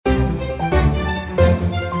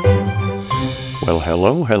Well,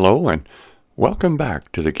 hello, and welcome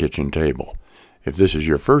back to the kitchen table. If this is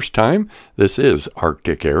your first time, this is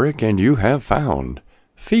Arctic Eric, and you have found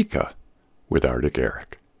Fika with Arctic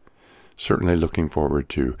Eric. Certainly looking forward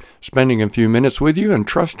to spending a few minutes with you and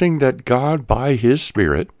trusting that God, by His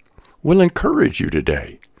Spirit, will encourage you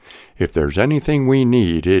today. If there's anything we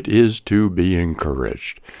need, it is to be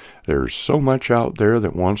encouraged. There's so much out there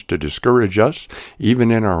that wants to discourage us,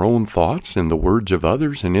 even in our own thoughts, in the words of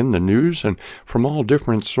others, and in the news, and from all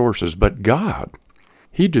different sources. But God,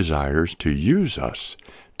 He desires to use us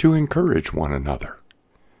to encourage one another.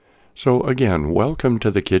 So again, welcome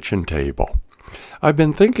to the kitchen table. I've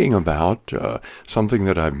been thinking about something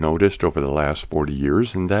that I've noticed over the last 40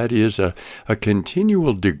 years, and that is a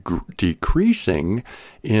continual decreasing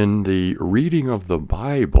in the reading of the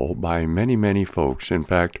Bible by many, many folks. In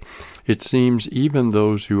fact, it seems even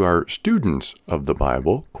those who are students of the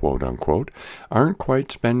Bible, quote unquote, aren't quite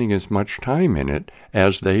spending as much time in it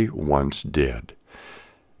as they once did.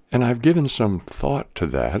 And I've given some thought to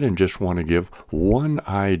that and just want to give one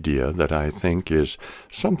idea that I think is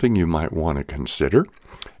something you might want to consider,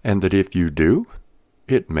 and that if you do,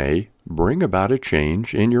 it may bring about a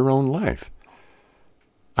change in your own life.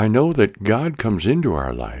 I know that God comes into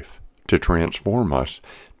our life to transform us,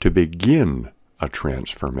 to begin a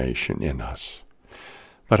transformation in us.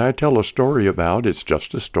 But I tell a story about, it's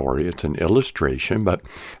just a story, it's an illustration, but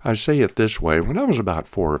I say it this way. When I was about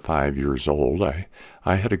 4 or 5 years old, I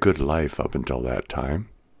had a good life up until that time.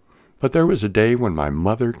 But there was a day when my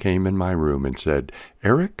mother came in my room and said,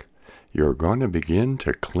 "Eric, you're going to begin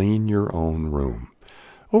to clean your own room."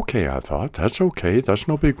 Okay, I thought, that's okay, that's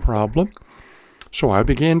no big problem. So I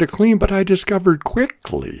began to clean, but I discovered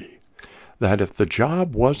quickly that if the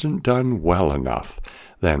job wasn't done well enough,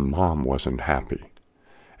 then Mom wasn't happy.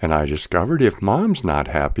 And I discovered if Mom's not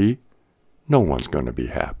happy, no one's going to be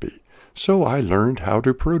happy. So I learned how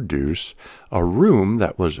to produce a room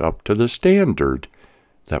that was up to the standard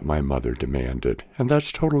that my mother demanded. And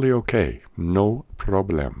that's totally okay. No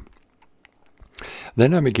problem.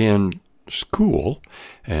 Then I began school,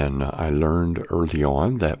 and I learned early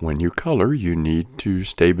on that when you color, you need to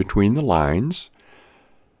stay between the lines.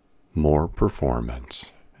 More performance.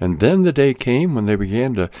 And then the day came when they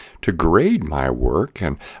began to grade my work,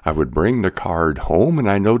 and I would bring the card home, and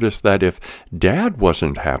I noticed that if Dad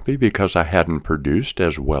wasn't happy because I hadn't produced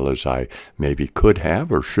as well as I maybe could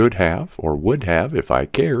have or should have or would have if I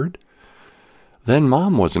cared, then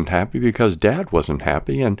Mom wasn't happy because Dad wasn't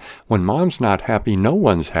happy, and when Mom's not happy, no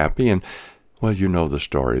one's happy, and, well, you know the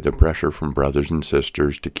story, the pressure from brothers and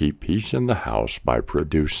sisters to keep peace in the house by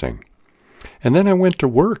producing. And then I went to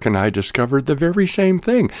work and I discovered the very same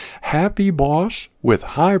thing. Happy boss with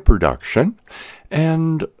high production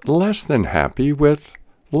and less than happy with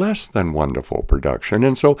less than wonderful production.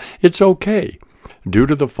 And so it's okay. Due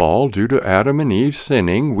to the fall, due to Adam and Eve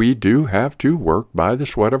sinning, we do have to work by the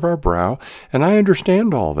sweat of our brow. And I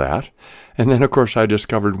understand all that. And then, of course, I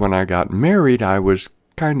discovered when I got married, I was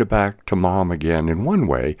kind of back to Mom again in one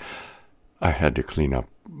way. I had to clean up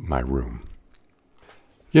my room.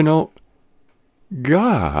 You know,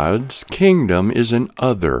 God's kingdom is an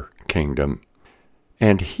other kingdom,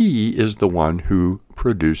 and He is the one who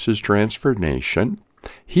produces transformation.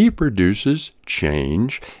 He produces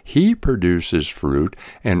change. He produces fruit,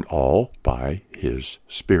 and all by His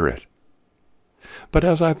Spirit. But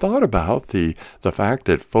as I thought about the fact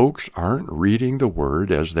that folks aren't reading the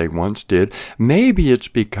Word as they once did, maybe it's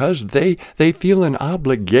because they feel an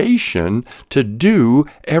obligation to do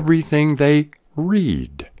everything they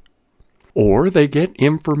read. Or they get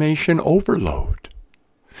information overload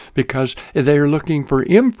because they're looking for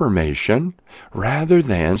information rather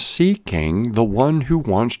than seeking the one who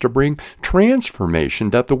wants to bring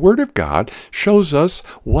transformation, that the Word of God shows us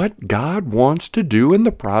what God wants to do in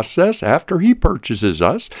the process after He purchases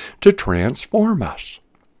us to transform us.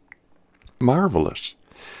 Marvelous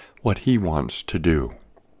what He wants to do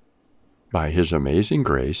by His amazing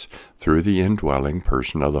grace through the indwelling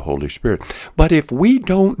person of the Holy Spirit. But if we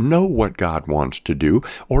don't know what God wants to do,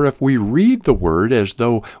 or if we read the Word as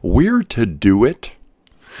though we're to do it,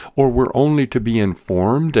 or we're only to be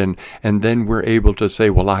informed, and then we're able to say,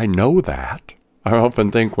 well, I know that. I often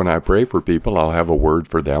think when I pray for people, I'll have a word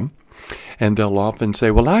for them, and they'll often say,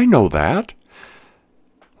 well, I know that.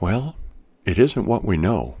 Well, it isn't what we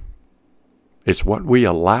know. It's what we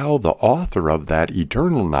allow the author of that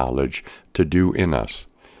eternal knowledge to do in us.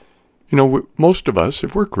 You know, most of us,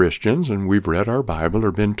 if we're Christians and we've read our Bible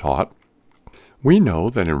or been taught, we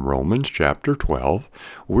know that in Romans chapter 12,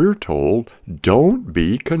 we're told, don't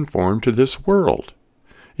be conformed to this world.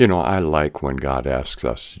 You know, I like when God asks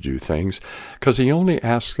us to do things because He only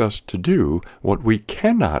asks us to do what we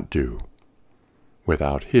cannot do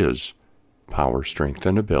without His power, strength,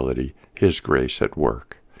 and ability, His grace at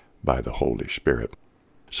work by the Holy Spirit.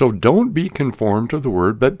 So don't be conformed to the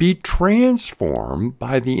Word, but be transformed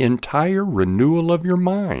by the entire renewal of your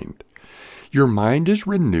mind. Your mind is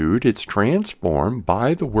renewed, it's transformed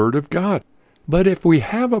by the Word of God. But if we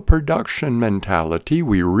have a production mentality,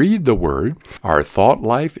 we read the Word, our thought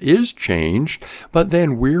life is changed, but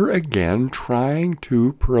then we're again trying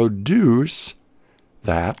to produce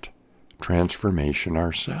that transformation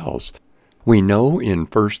ourselves. We know in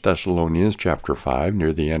 1 Thessalonians chapter 5,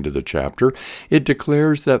 near the end of the chapter, it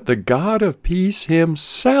declares that the God of peace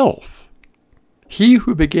Himself, He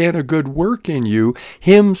who began a good work in you,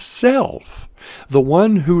 Himself, the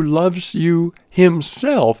one who loves you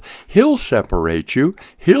Himself, He'll separate you,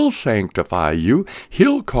 He'll sanctify you,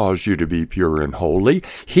 He'll cause you to be pure and holy.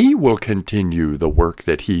 He will continue the work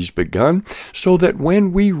that He's begun, so that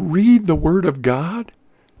when we read the Word of God,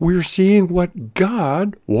 we're seeing what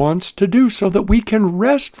God wants to do so that we can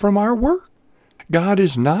rest from our work. God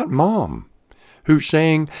is not Mom, who's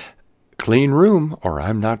saying, clean room or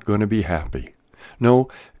I'm not going to be happy. No,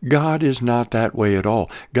 God is not that way at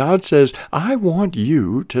all. God says, I want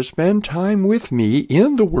you to spend time with me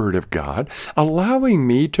in the Word of God, allowing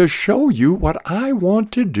me to show you what I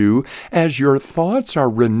want to do as your thoughts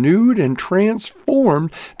are renewed and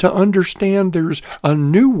transformed to understand there's a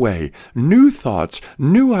new way, new thoughts,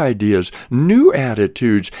 new ideas, new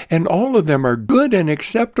attitudes, and all of them are good and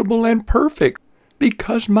acceptable and perfect.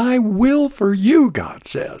 Because my will for you, God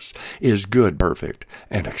says, is good, perfect,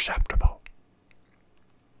 and acceptable.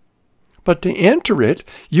 But to enter it,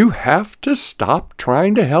 you have to stop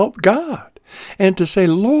trying to help God and to say,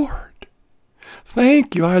 Lord,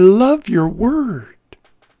 thank you. I love your Word.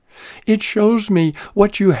 It shows me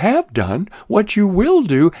what you have done, what you will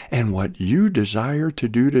do, and what you desire to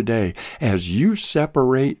do today as you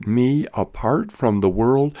separate me apart from the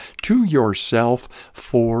world to yourself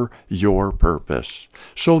for your purpose,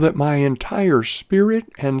 so that my entire spirit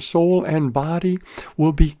and soul and body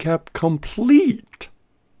will be kept complete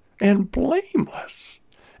and blameless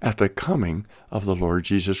at the coming of the Lord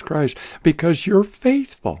Jesus Christ, because you're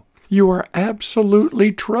faithful. You are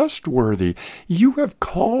absolutely trustworthy. You have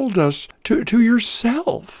called us to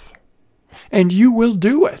yourself, and you will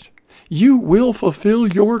do it. You will fulfill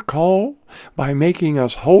your call by making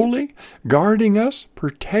us holy, guarding us,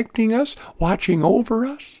 protecting us, watching over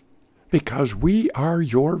us, because we are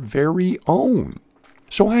your very own.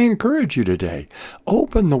 So I encourage you today,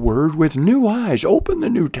 open the Word with new eyes, open the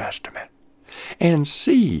New Testament, and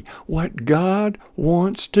see what God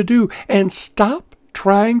wants to do, and stop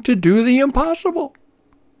trying to do the impossible.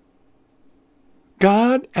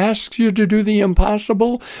 God asks you to do the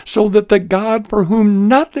impossible so that the God for whom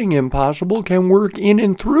nothing impossible can work in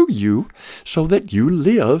and through you, so that you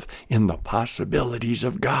live in the possibilities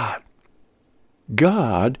of God.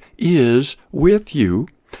 God is with you.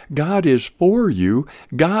 God is for you.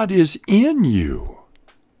 God is in you.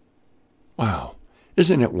 Wow.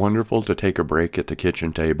 Isn't it wonderful to take a break at the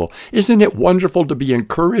kitchen table? Isn't it wonderful to be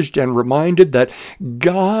encouraged and reminded that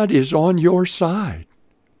God is on your side?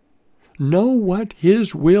 Know what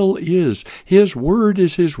His will is. His Word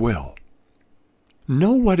is His will.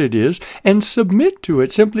 Know what it is and submit to it.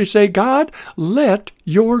 Simply say, God, let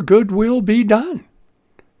your good will be done.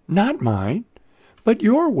 Not mine, but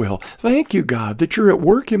your will. Thank you, God, that you're at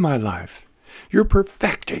work in my life. You're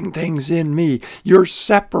perfecting things in me. You're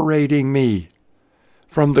separating me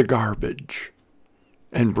from the garbage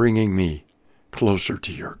and bringing me closer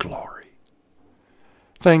to your glory.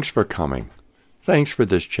 Thanks for coming. Thanks for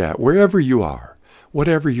this chat. Wherever you are,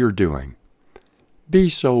 whatever you're doing, be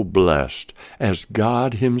so blessed as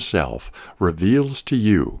God Himself reveals to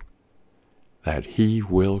you that He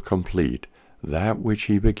will complete that which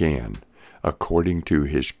He began according to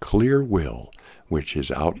His clear will, which is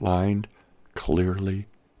outlined clearly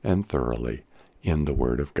and thoroughly in the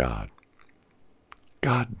Word of God.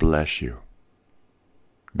 God bless you.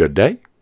 Good day.